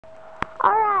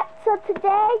Alright, so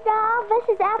today, y'all, this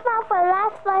is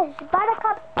APHMOU4LIFE /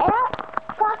 BUTTERCups and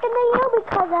talking to you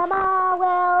because Emma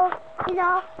will,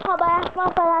 help my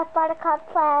APHMOU4LIFE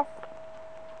BUTTERCups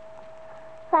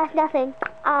slash nothing,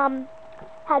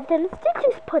 had some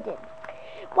stitches put in.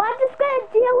 Well, I'm just going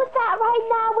to deal with that right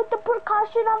now with the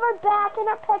percussion of her back and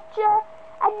her picture,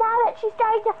 and now that she's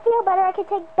starting to feel better, I can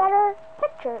take better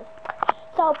pictures.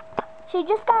 So, she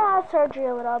just got out of surgery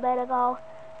a little bit ago.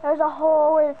 There's a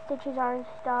hole where the stitches are and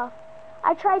stuff.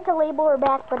 I tried to label her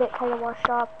back, but it kind of washed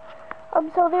off.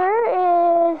 So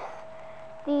there is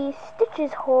the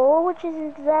stitches hole, which is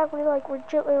exactly like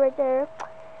gently right there.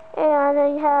 And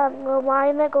then you have a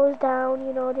line that goes down,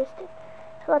 just to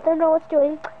let them know what's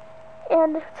doing.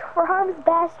 And for harm's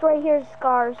best, right here is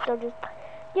scars. So just,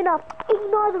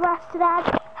 ignore the rest of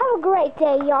that. Have a great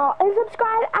day, y'all. And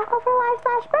subscribe, APHMOU4LIFE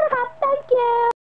 / BUTTERCups. Thank you.